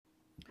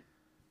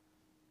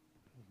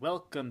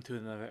Welcome to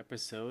another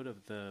episode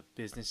of the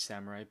Business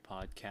Samurai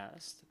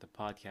Podcast, the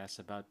podcast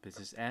about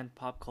business and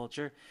pop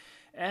culture,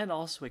 and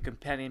also a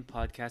companion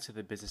podcast to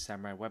the Business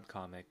Samurai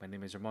webcomic. My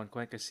name is Ramon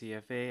Cuenca,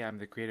 CFA. I'm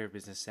the creator of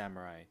Business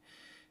Samurai.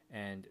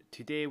 And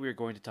today we're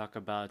going to talk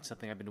about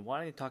something I've been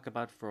wanting to talk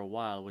about for a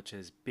while, which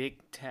is big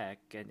tech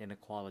and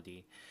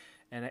inequality.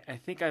 And I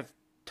think I've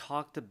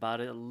talked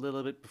about it a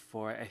little bit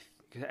before.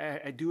 'Cause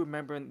I do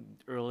remember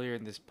earlier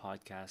in this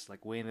podcast,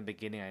 like way in the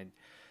beginning,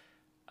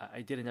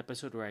 I did an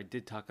episode where I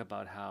did talk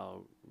about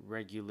how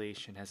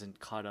regulation hasn't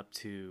caught up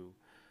to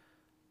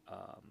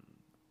um,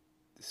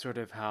 sort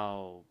of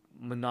how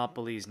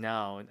monopolies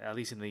now, at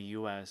least in the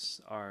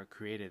U.S., are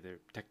created. They're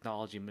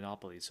technology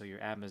monopolies. So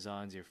your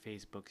Amazons, your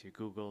Facebooks, your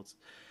Googles,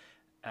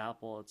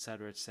 Apple,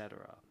 etc.,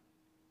 etc.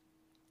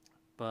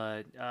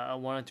 But I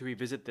wanted to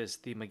revisit this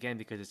theme again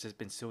because it's just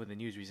been so in the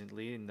news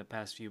recently in the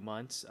past few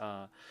months.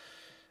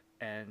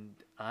 And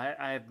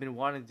I've been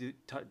wanting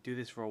to do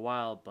this for a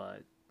while,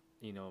 but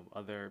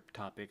other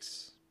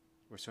topics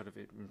were sort of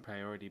in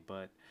priority.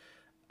 But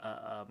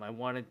I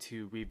wanted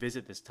to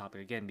revisit this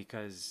topic again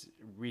because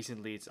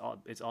recently it's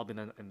all been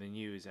in the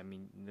news. I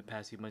mean, in the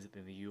past few months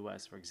in the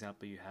U.S., for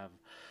example, you have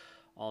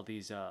all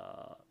these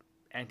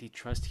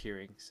antitrust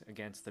hearings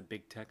against the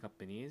big tech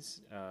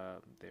companies.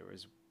 There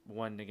was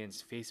one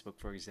against Facebook,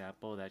 for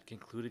example, that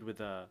concluded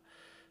with a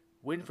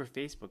win for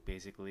Facebook,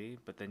 basically.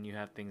 But then you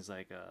have things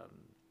like,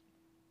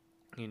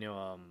 you know,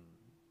 um,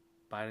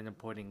 Biden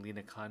appointing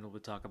Lena Khan, who we'll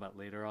talk about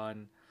later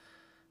on,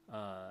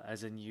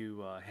 as a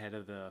new head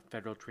of the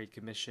Federal Trade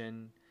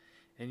Commission,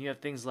 and you have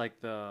things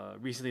like the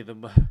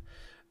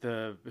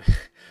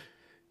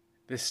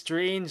the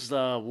strange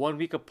 1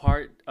 week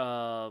apart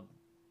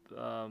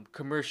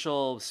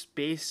commercial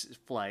space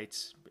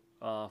flights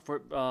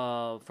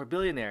for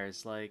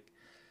billionaires.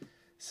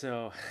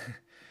 So,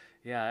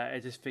 yeah, I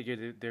just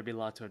figured there'd be a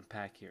lot to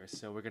unpack here,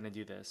 so we're gonna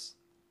do this.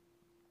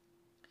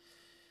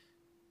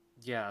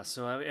 Yeah,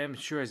 so I am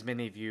sure as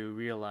many of you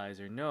realize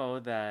or know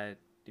that,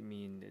 I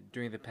mean,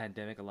 during the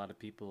pandemic, a lot of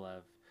people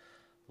have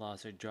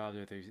lost their jobs,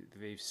 or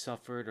they've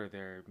suffered, or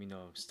they're,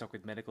 stuck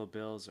with medical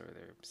bills,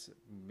 or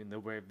in the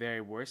very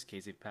worst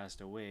case, they've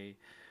passed away.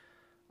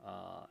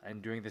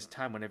 And during this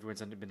time when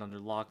everyone's been under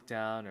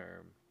lockdown,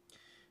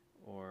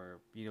 or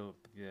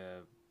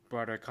the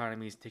broader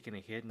economy is taking a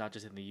hit, not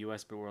just in the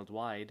U.S. but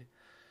worldwide,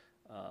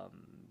 um,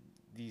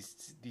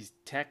 these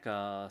tech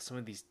some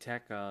of these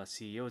tech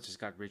CEOs just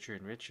got richer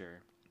and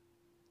richer.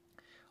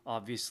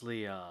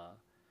 Obviously,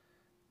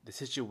 the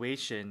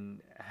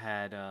situation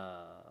had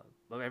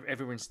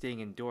everyone staying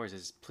indoors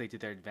has played to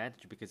their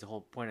advantage because the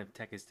whole point of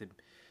tech is to,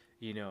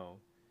 you know,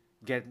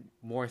 get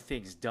more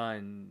things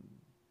done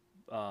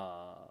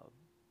uh,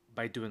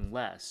 by doing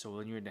less. So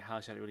when you're in the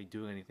house, you're not really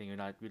doing anything. You're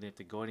not really have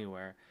to go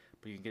anywhere,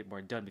 but you can get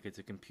more done because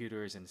of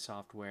computers and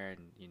software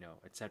and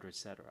et cetera, et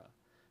cetera.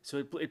 So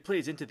it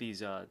plays into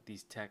these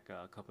tech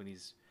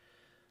companies'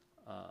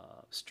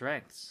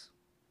 strengths.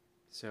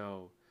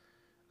 So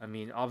I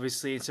mean,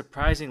 obviously and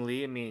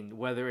surprisingly, I mean,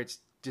 whether it's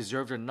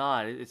deserved or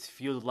not, it's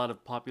fueled a lot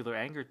of popular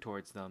anger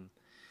towards them.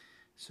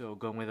 So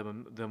going with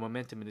the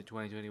momentum into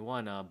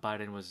 2021, Joe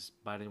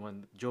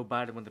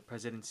Biden won the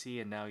presidency,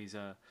 and now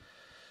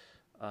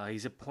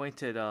he's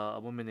appointed a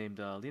woman named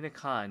Lena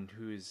Khan,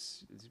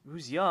 who's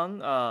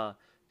young.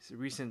 She's a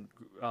recent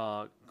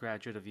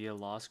graduate of Yale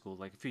Law School.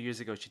 Like a few years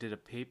ago, she did a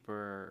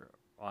paper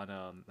on I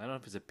don't know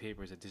if it's a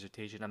paper, it's a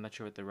dissertation. I'm not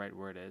sure what the right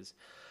word is.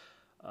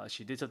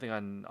 She did something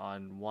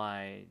on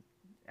why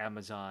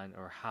Amazon,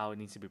 or how it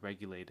needs to be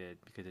regulated,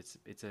 because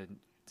it's a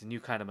new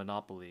kind of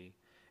monopoly,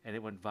 and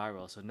it went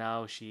viral. So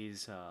now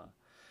she's head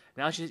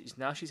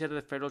of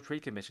the Federal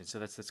Trade Commission. So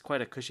that's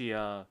quite a cushy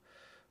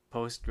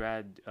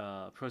postgraduate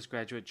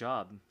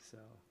job. So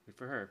good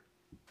for her.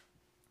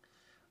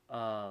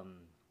 Um,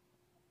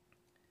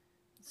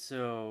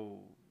 so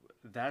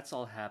that's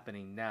all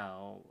happening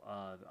now.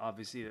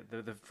 Obviously,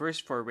 the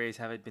first forays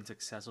haven't been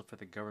successful for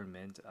the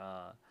government.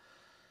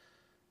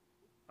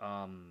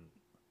 Um,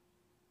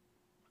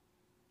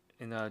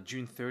 in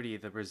June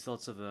 30th, the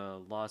results of the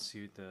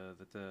lawsuit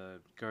that the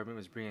government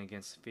was bringing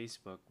against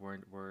Facebook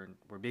were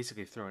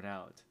basically thrown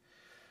out.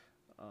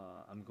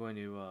 I'm going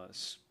to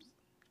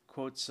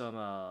quote some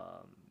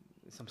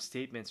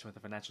statements from the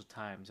Financial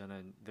Times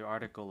on their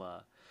article.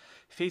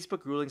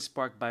 Facebook ruling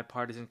sparked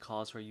bipartisan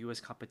calls for U.S.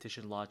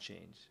 competition law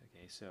change.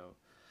 Okay, so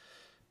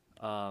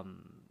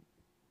um,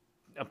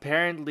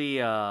 apparently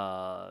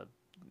the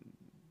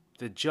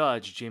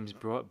judge James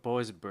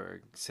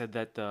Boasberg said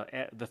that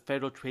the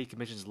Federal Trade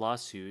Commission's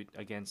lawsuit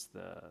against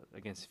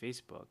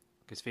Facebook,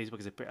 because Facebook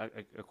is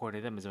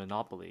according to them is a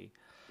monopoly,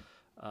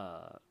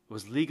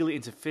 was legally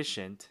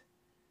insufficient,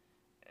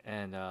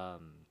 and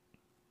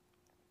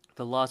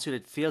the lawsuit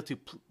had failed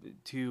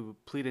to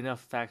plead enough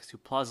facts to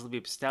plausibly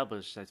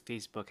establish that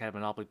Facebook had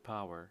monopoly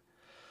power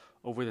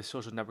over the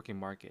social networking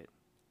market.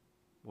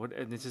 What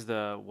and this is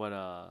the what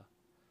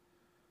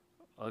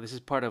this is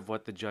part of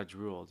what the judge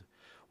ruled.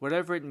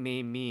 Whatever it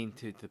may mean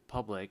to the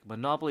public,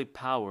 monopoly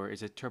power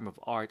is a term of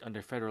art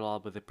under federal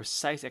law with a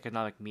precise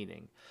economic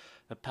meaning.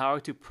 The power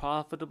to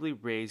profitably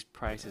raise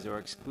prices or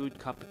exclude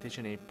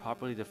competition in a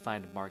properly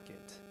defined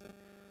market.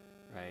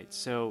 Right?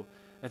 So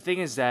the thing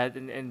is that,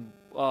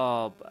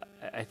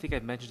 I think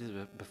I've mentioned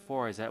this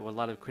before, is that what a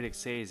lot of critics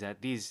say is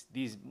that these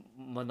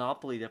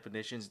monopoly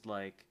definitions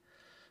like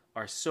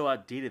are so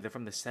outdated. They're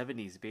from the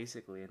 70s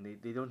basically, and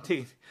they don't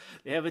take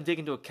they haven't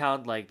taken into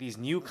account like these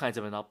new kinds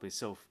of monopolies.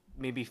 So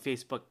maybe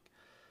Facebook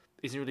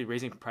isn't really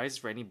raising prices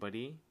for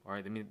anybody, or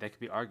I mean that could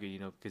be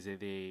argued, because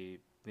they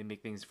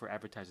make things for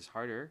advertisers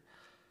harder.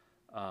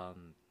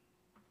 Um,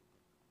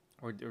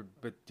 or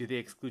but do they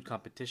exclude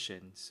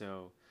competition?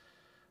 So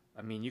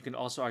I mean, you can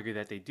also argue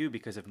that they do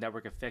because of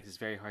network effects. It's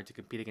very hard to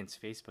compete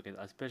against Facebook,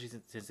 especially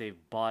since they've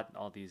bought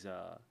all these.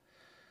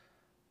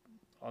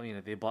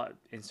 They bought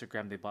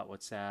Instagram, they bought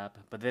WhatsApp.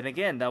 But then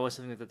again, that was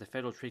something that the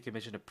Federal Trade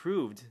Commission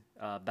approved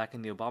back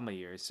in the Obama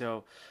years.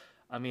 So,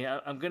 I mean,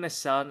 I'm going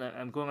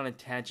on a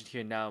tangent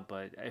here now,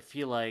 but I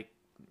feel like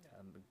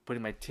I'm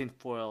putting my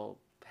tinfoil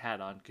hat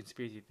on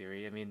conspiracy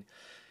theory. I mean,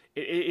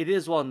 it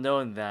is well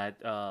known that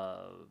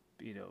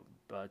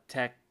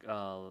tech.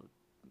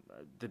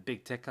 The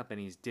big tech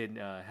companies did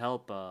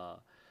help. The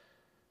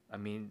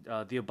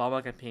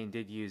Obama campaign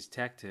did use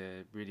tech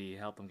to really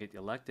help them get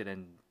elected,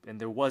 and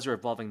there was a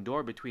revolving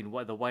door between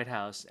the White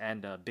House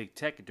and big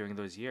tech during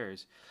those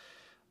years.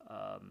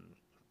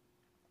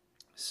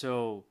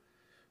 So,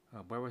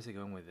 where was I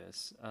going with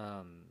this?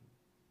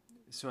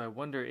 So I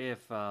wonder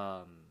if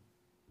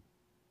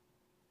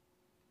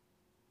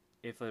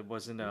it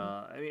wasn't.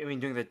 During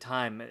during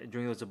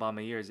those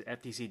Obama years,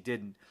 FTC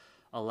did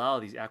allow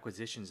these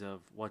acquisitions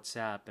of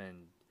WhatsApp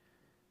and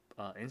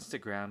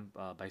Instagram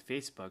by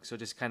Facebook. So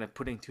just kind of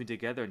putting two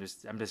together, and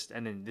and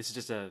then this is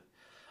just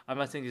I'm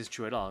not saying this is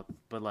true at all,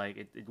 but like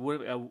it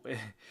would.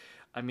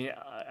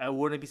 I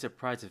wouldn't be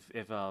surprised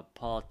if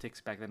politics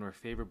back then were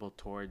favorable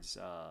towards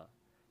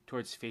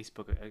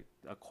Facebook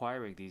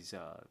acquiring these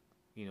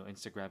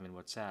Instagram and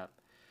WhatsApp.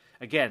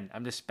 Again,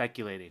 I'm just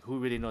speculating. Who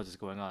really knows what's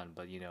going on?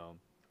 But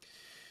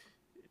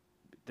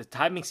the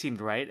timing seemed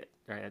right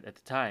at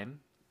the time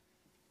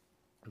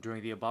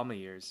during the Obama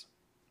years.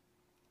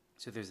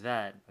 So there's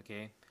that,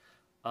 okay?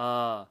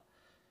 The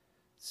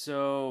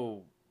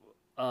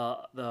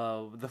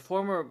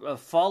former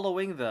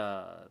following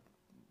the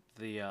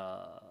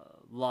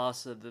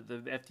loss of the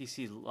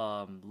FTC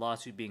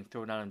lawsuit being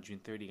thrown out on June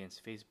 30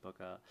 against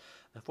Facebook,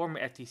 the former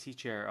FTC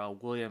chair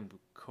William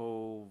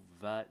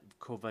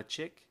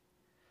Kovacic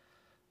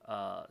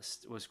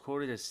was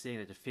quoted as saying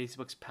that the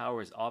Facebook's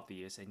power is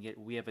obvious, and yet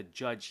we have a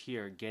judge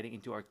here getting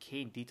into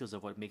arcane details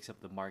of what makes up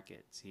the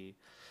market. See,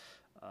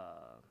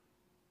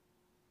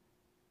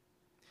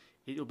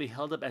 it will be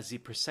held up as the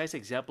precise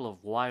example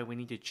of why we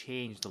need to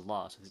change the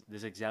law. So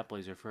this example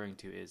he's referring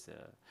to is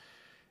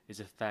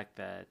the fact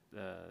that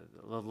the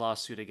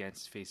lawsuit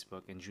against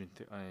Facebook in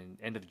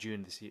end of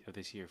June of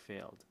this year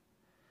failed.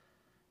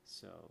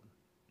 So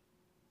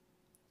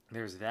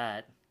there's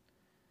that.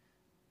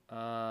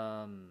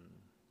 So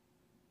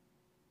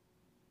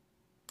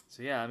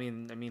yeah, I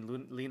mean,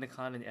 Lena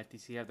Khan and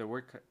FTC have their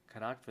work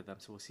cut out for them.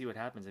 So we'll see what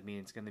happens. I mean,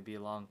 it's going to be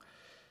a long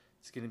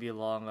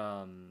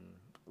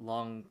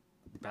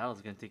battle.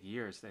 It's going to take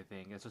years. I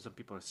think that's what some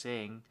people are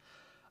saying.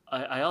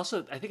 I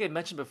think I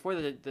mentioned before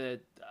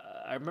that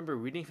I remember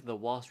reading from the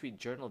Wall Street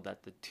Journal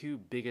that the two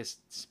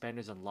biggest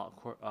spenders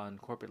on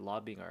corporate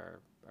lobbying are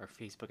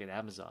Facebook and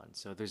Amazon.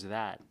 So there's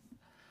that.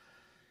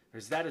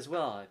 There's that as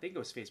well. I think it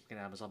was Facebook and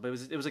Amazon, but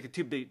it was like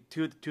two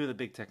of the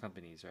big tech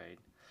companies, right?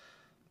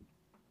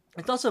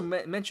 It's also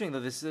mentioning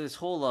though this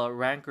whole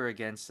rancor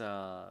against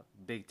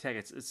big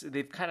tech.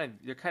 They're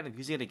kind of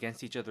using it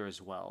against each other as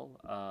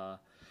well.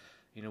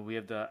 We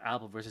have the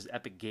Apple versus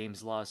Epic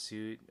Games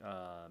lawsuit.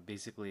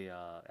 Basically,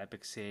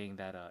 Epic saying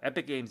that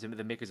Epic Games,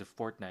 the makers of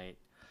Fortnite,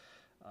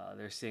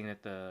 they're saying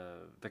that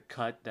the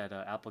cut that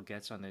Apple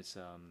gets on the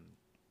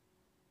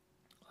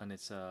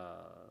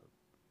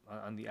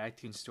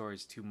iTunes store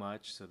is too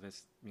much. So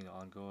that's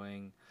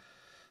ongoing.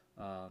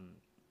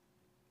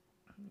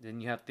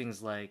 Then you have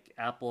things like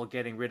Apple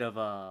getting rid of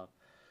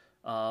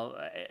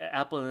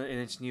Apple in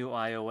its new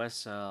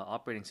iOS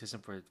operating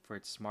system for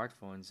its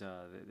smartphones.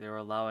 They're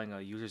allowing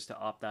users to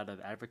opt out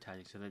of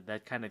advertising, so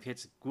that kind of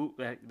hits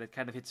that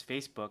kind of hits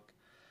Facebook,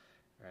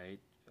 right?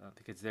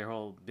 Because their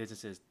whole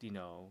business is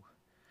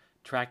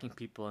tracking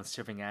people and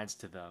serving ads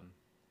to them.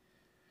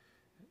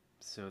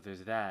 So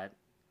there's that,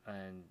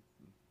 and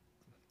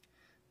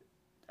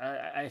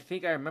I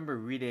think I remember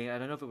reading. I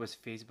don't know if it was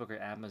Facebook or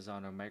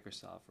Amazon or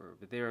Microsoft,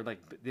 but they were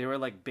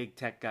like big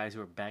tech guys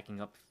who were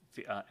backing up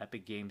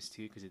Epic Games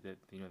too, because they're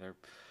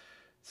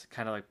it's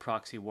kind of like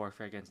proxy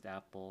warfare against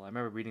Apple. I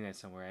remember reading that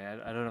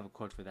somewhere. I don't have a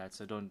quote for that,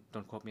 so don't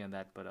quote me on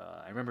that. But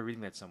I remember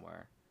reading that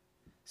somewhere.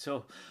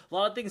 So a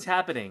lot of things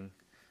happening.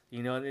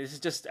 This is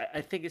just.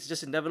 I think it's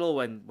just inevitable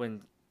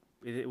when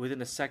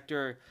within a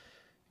sector,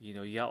 you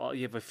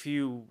have a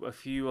few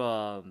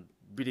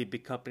really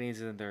big companies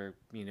and they're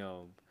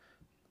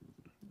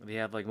They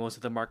have like most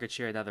of the market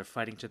share. Now they're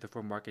fighting each other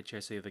for market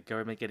share. So you have the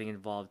government getting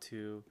involved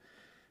too.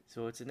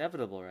 So it's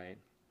inevitable, right?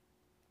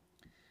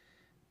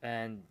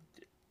 And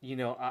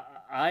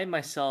I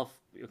myself,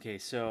 okay,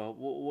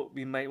 so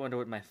we might wonder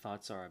what my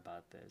thoughts are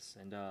about this.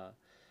 And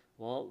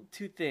well,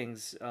 two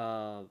things.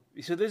 So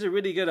there's a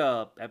really good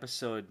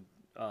episode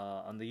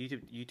on the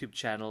YouTube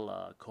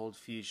channel, Cold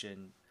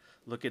Fusion.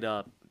 Look it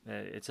up.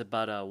 It's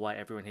about why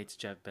everyone hates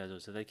Jeff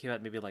Bezos. So they came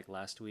out maybe like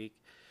last week,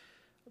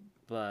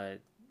 but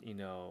you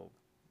know,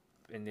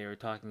 and they were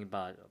talking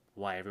about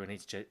why everyone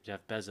hates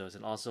Jeff Bezos,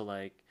 and also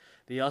like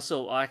they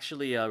also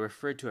actually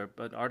referred to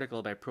an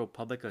article by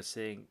ProPublica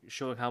saying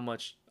showing how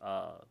much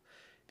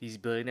these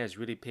billionaires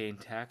really pay in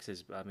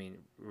taxes. I mean,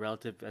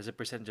 relative as a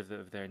percentage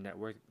of their net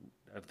worth,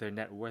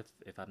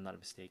 if I'm not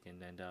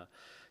mistaken, and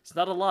it's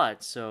not a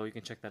lot, so you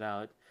can check that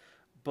out.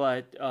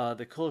 But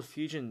the Cold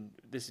Fusion,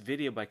 this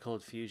video by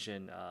Cold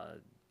Fusion,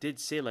 did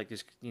say like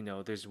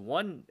there's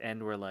one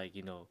end where like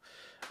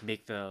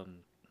make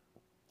them.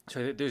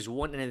 So there's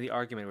one end of the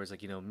argument where it's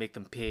like make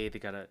them pay. They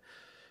gotta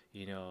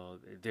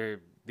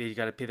they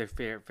gotta pay their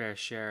fair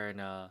share,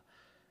 and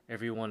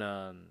everyone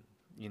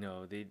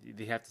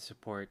they have to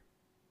support.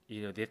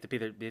 They have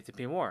to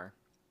pay more,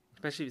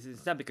 especially if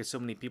it's not because so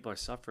many people are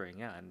suffering.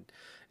 Yeah, and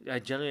I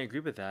generally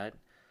agree with that.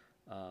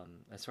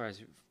 As far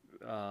as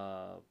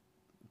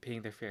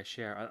paying their fair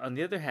share. On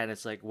the other hand,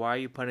 it's like, why are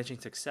you punishing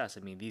success? I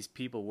mean, these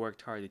people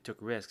worked hard, they took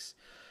risks.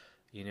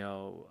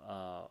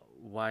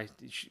 Why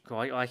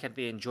can't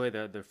they enjoy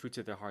the fruits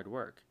of their hard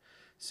work?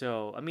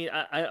 So, I mean,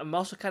 I'm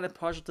also kind of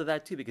partial to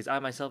that too, because I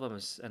myself I'm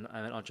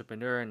an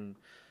entrepreneur, and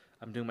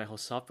I'm doing my whole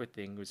software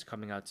thing, which is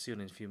coming out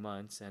soon in a few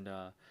months, and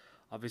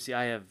obviously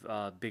I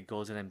have big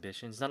goals and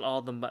ambitions. Not all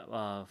of them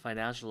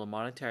financial or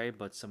monetary,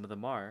 but some of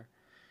them are.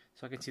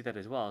 So I can see that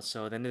as well.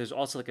 So then there's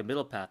also like a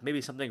middle path, maybe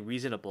something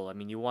reasonable. I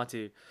mean, you want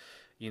to,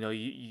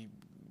 you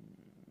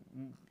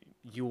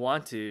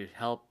want to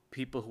help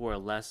people who are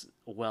less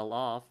well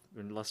off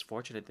and less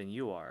fortunate than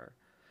you are,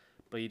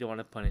 but you don't want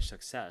to punish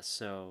success.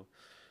 So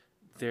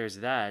there's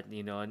that,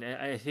 and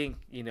I think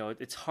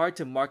it's hard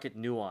to market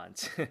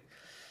nuance.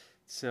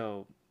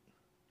 So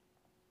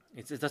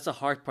that's the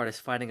hard part, is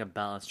finding a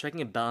balance,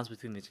 striking a balance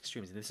between these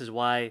extremes, and this is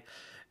why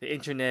the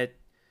internet,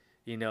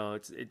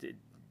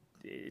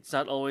 it's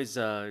not always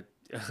a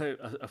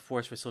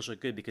force for social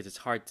good, because it's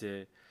hard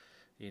to,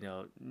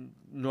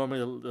 normally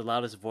the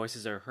loudest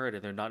voices are heard,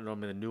 and they're not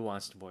normally the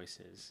nuanced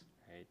voices,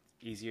 right?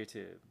 Easier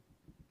to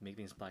make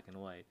things black and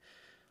white.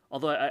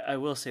 Although I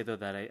will say though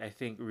that I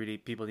think really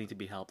people need to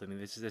be helped. I mean,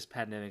 this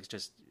pandemic's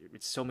just,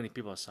 it's so many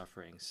people are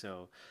suffering,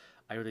 so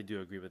I really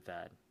do agree with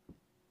that.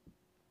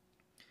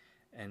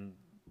 And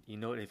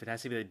if it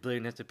has to be like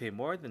billionaires to pay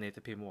more, then they have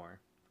to pay more.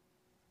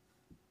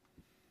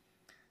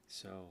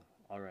 So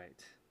all right.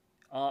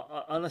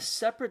 On a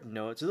separate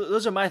note, so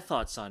those are my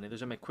thoughts on it.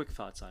 Those are my quick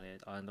thoughts on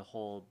it, on the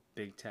whole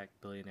big tech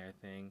billionaire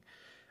thing.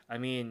 I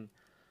mean,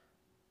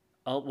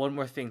 one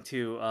more thing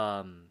too,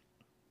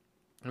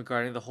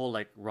 regarding the whole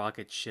like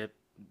rocket ship,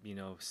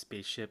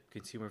 spaceship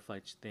consumer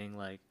flight thing.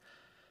 Like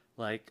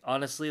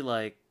honestly,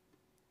 like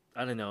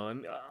I don't know. I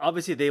mean,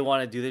 obviously, they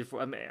want to do that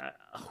for. I mean,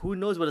 who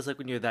knows what it's like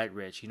when you're that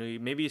rich?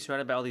 Maybe you're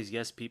surrounded by all these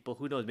yes people.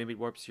 Who knows? Maybe it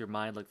warps your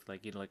mind,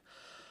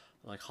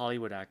 like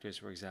Hollywood actors,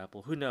 for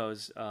example. Who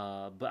knows?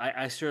 But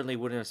I certainly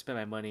wouldn't have spent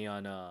my money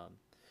on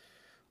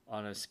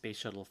a space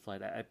shuttle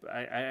flight.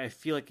 I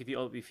feel like if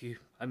you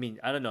I mean,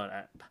 I don't know.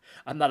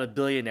 I'm not a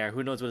billionaire.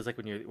 Who knows what it's like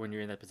when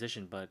you're in that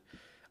position? But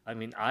I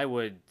mean, I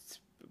would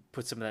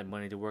put some of that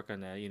money to work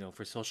on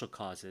for social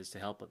causes, to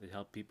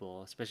help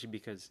people, especially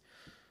because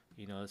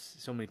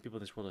so many people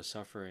in this world are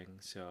suffering.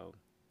 So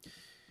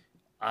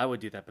I would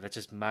do that, but that's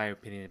just my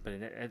opinion. But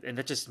and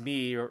that's just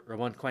me,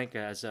 Ramon Cuenca,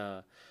 as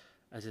a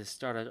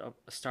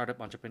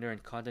startup entrepreneur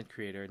and content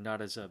creator,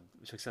 not as a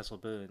successful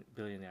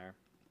billionaire.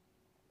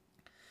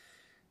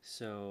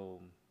 So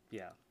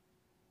yeah.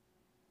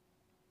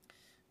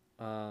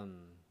 Um,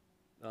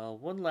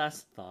 one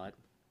last thought.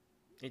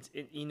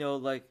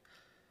 Like,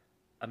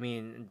 I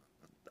mean,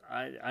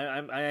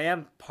 I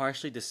am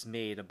partially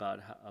dismayed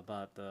about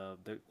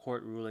the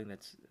court ruling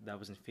that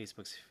was in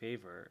Facebook's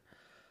favor,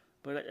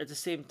 but at the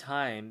same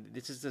time,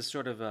 this is the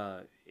sort of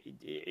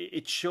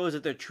it shows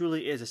that there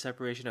truly is a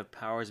separation of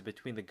powers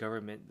between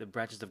the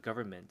branches of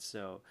government.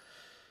 So,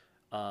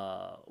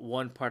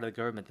 one part of the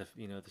government,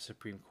 the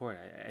Supreme Court.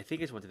 I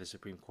think it's went to the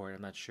Supreme Court.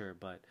 I'm not sure,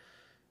 but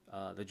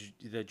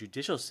the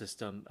judicial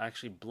system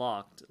actually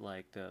blocked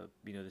like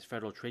this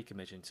Federal Trade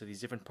Commission. So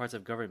these different parts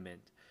of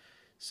government.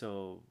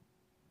 So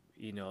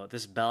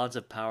this balance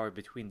of power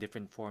between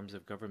different forms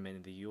of government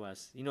in the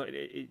U.S.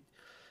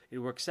 It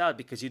works out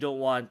because you don't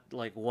want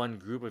like one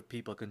group of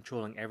people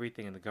controlling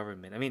everything in the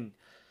government. I mean,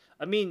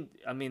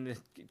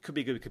 it could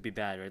be good, it could be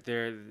bad, right?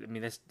 I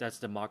mean, that's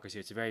democracy.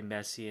 It's very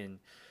messy, and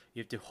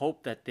you have to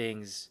hope that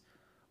things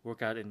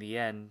work out in the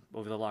end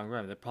over the long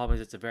run. The problem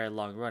is it's a very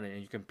long run, and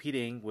you're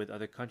competing with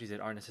other countries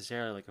that aren't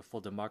necessarily like a full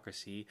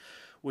democracy,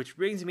 which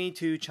brings me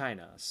to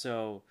China.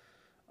 So,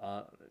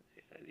 uh,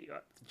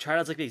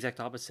 China's like the exact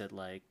opposite.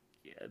 Like,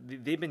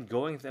 they've been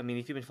going. I mean,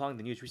 if you've been following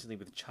the news recently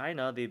with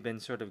China, they've been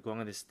sort of going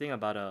on this thing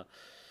about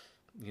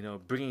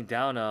bringing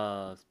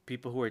down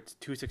people who are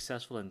too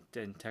successful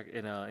in tech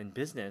in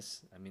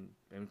business. I mean,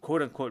 and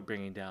quote unquote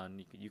bringing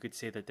down. You could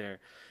say that they're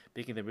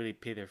making them really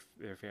pay their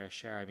fair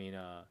share. I mean,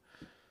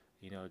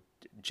 you know,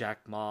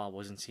 Jack Ma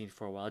wasn't seen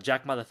for a while.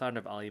 Jack Ma, the founder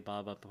of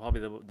Alibaba,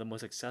 probably the most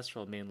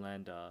successful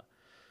mainland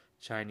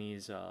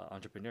Chinese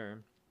entrepreneur.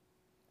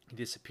 He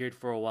disappeared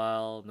for a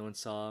while. No one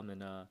saw him,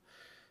 and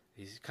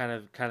he's kind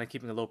of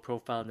keeping a low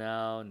profile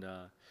now. And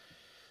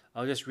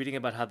I was just reading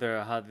about how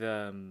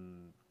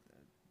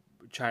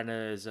China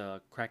is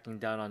cracking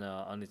down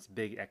on its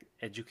big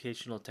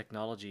educational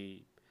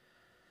technology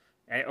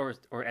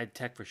or ed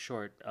tech for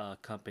short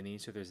company.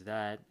 So there's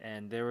that,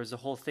 and there was a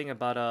whole thing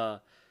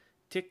about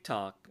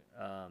TikTok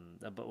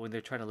about when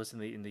they're trying to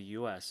listen in the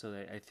U.S. So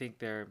I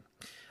think I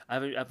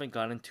haven't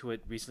gone into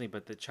it recently,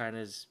 but the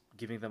China's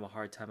giving them a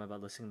hard time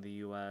about listening to the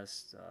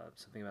U.S.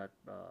 Something about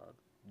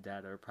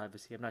data or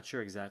privacy. I'm not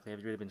sure exactly. I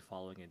haven't really been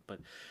following it, but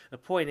the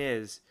point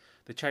is,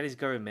 the Chinese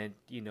government,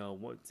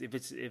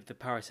 if the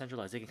power is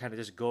centralized, they can kind of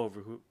just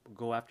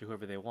go after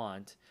whoever they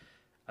want.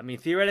 I mean,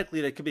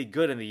 theoretically, that could be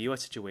good in the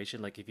U.S.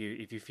 situation. Like if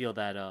you feel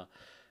that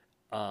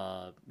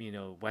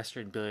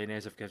Western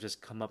billionaires have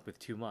just come up with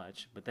too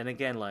much. But then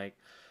again, like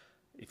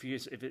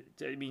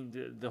I mean,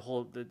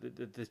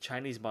 the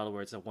Chinese model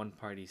where it's a one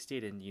party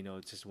state and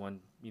it's just one,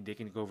 they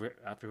can go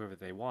after whoever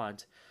they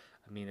want.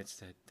 I mean,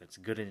 that's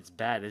good and it's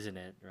bad, isn't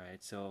it?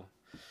 Right? So,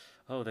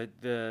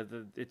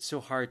 it's so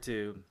hard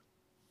to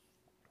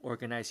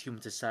organize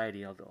human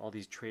society, all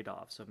these trade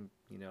offs.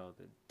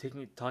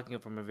 Talking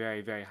it from a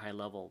very very high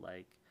level,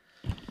 like.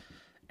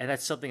 And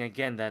that's something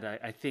again that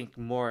I think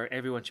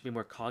everyone should be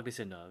more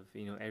cognizant of.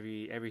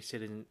 Every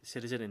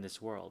citizen in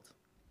this world,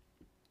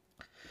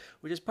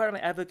 which is part of my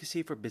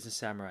advocacy for Business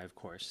Samurai, of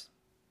course.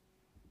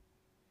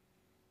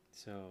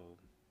 So,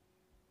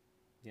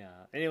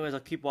 yeah. Anyways,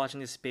 I'll keep watching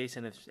this space,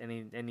 and if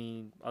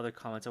any other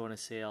comments I want to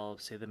say, I'll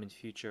say them in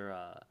future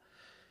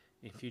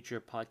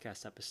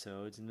podcast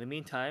episodes. In the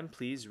meantime,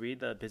 please read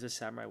the Business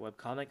Samurai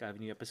webcomic. I have a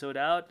new episode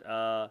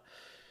out.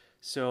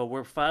 So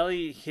we're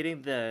finally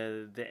hitting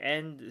the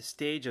end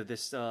stage of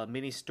this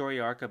mini story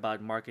arc about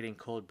marketing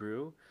cold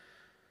brew.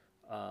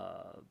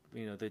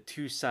 The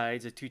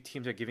two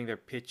teams are giving their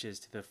pitches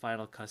to the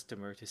final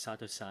customer, to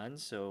Sato-san.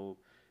 So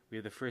we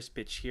have the first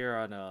pitch here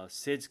on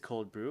Sid's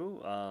cold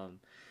brew.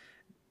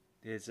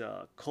 It's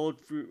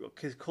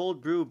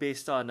cold brew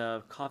based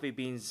on coffee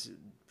beans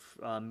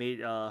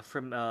made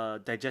from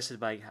digested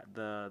by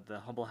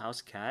the humble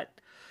house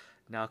cat,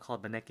 now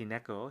called Maneki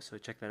Neko. So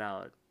check that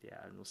out. Yeah,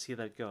 and we'll see how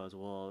that goes.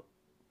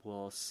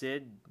 Will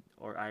Sid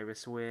or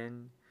Iris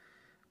win,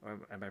 or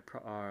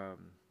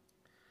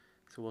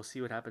so we'll see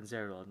what happens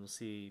there, and we'll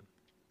see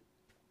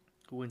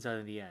who wins out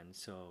in the end.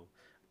 So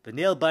the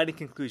nail-biting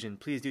conclusion.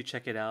 Please do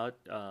check it out.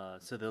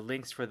 So the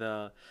links for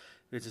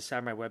there's a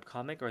Samurai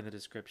webcomic are in the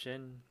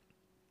description.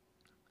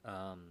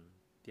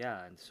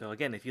 Yeah, and so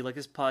again, if you like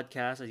this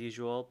podcast, as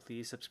usual,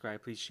 please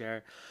subscribe, please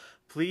share.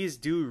 Please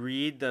do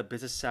read the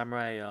Business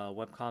Samurai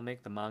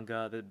webcomic, the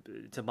manga.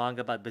 It's a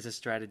manga about business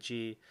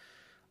strategy.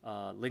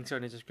 Links are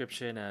in the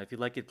description. If you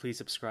like it, please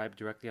subscribe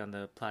directly on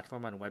the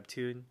platform on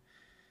Webtoon.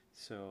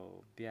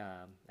 So,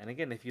 yeah. And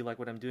again, if you like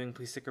what I'm doing,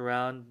 please stick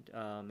around.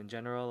 In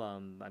general,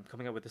 I'm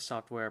coming up with a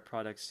software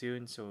product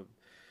soon, so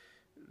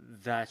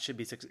that should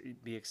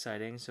be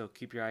exciting. So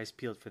keep your eyes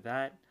peeled for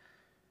that.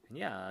 And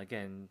yeah,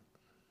 again,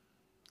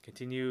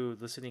 continue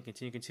listening,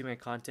 continue consuming my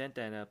content,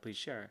 and please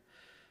share.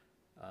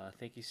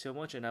 Thank you so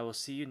much, and I will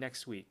see you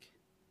next week.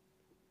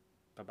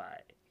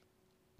 Bye-bye.